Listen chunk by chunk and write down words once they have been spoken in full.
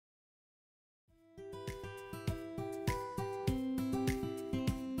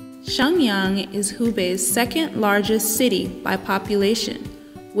Xiangyang is Hubei's second largest city by population.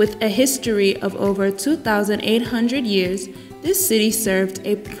 With a history of over 2,800 years, this city served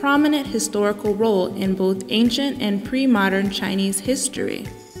a prominent historical role in both ancient and pre-modern Chinese history.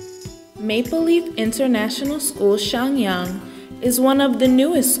 Maple Leaf International School Xiangyang is one of the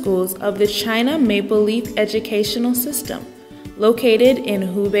newest schools of the China Maple Leaf educational system, located in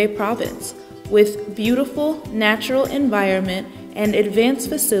Hubei Province. With beautiful natural environment and advanced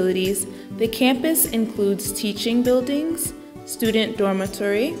facilities, the campus includes teaching buildings, student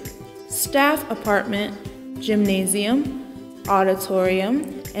dormitory, staff apartment, gymnasium,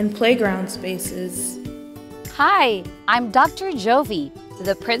 auditorium, and playground spaces. Hi, I'm Dr. Jovi,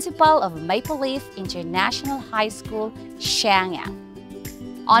 the principal of Maple Leaf International High School, Xiangyang.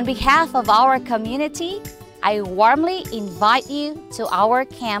 On behalf of our community, I warmly invite you to our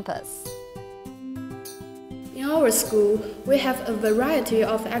campus. In our school, we have a variety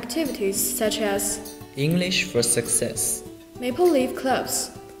of activities such as English for Success, Maple Leaf Clubs,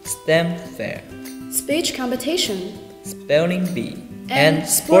 STEM Fair, Speech Competition, Spelling Bee, and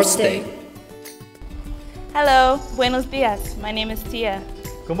Sports Day. Hello, buenos dias. My name is Tia.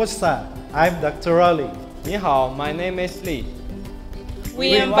 ¿Cómo está? I'm Dr. Raleigh. 你好, my name is Lee.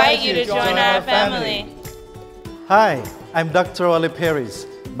 We invite you to join our family. Hi, I'm Dr. Oli Perez,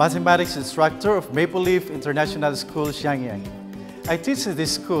 Mathematics Instructor of Maple Leaf International School, Xiangyang. I teach in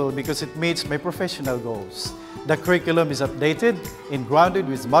this school because it meets my professional goals. The curriculum is updated and grounded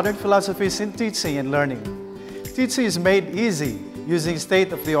with modern philosophies in teaching and learning. Teaching is made easy using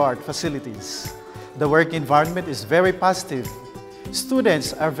state-of-the-art facilities. The work environment is very positive.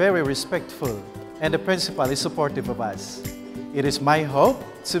 Students are very respectful, and the principal is supportive of us. It is my hope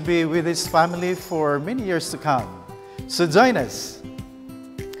to be with this family for many years to come. So join us.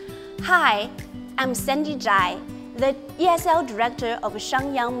 Hi, I'm Sandy Zhai, the ESL Director of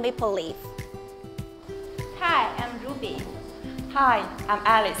Xiangyang Maple Leaf. Hi, I'm Ruby. Hi, I'm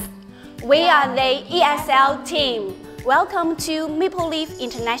Alice. We are the ESL team. Welcome to Maple Leaf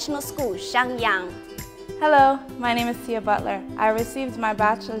International School, Xiangyang. Hello, my name is Tia Butler. I received my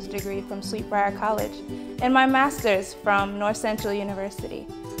bachelor's degree from Sweetbriar College and my master's from North Central University.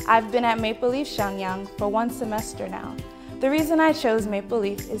 I've been at Maple Leaf Xiangyang for 1 semester now. The reason I chose Maple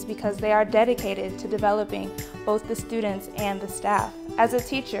Leaf is because they are dedicated to developing both the students and the staff. As a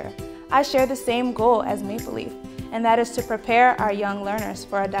teacher, I share the same goal as Maple Leaf, and that is to prepare our young learners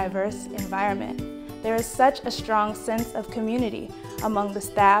for a diverse environment. There is such a strong sense of community among the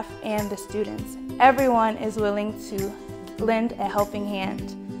staff and the students. Everyone is willing to lend a helping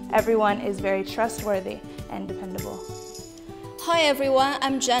hand. Everyone is very trustworthy and dependable. Hi everyone,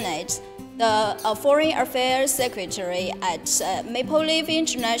 I'm Janet, the Foreign Affairs Secretary at Maple Leaf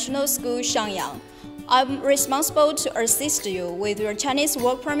International School, Xiangyang. I'm responsible to assist you with your Chinese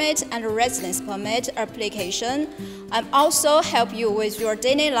work permit and residence permit application. I also help you with your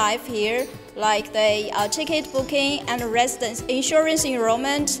daily life here, like the ticket booking and residence insurance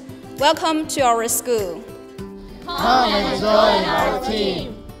enrollment. Welcome to our school. Come and join our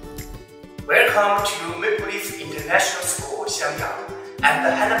team. Welcome to Maple Leaf International School, Xiangyang, and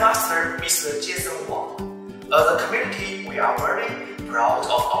the headmaster, Mr. Jason Wang. As a community, we are very proud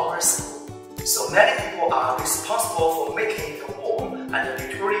of our school. So many people are responsible for making it a warm and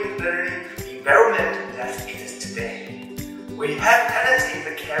nurturing learning environment that it is today. We have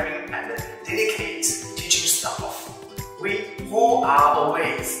talented, caring, and dedicated teaching staff. We who are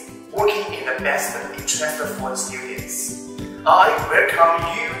always working in the best interest for students. I welcome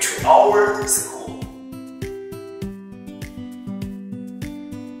you to our school.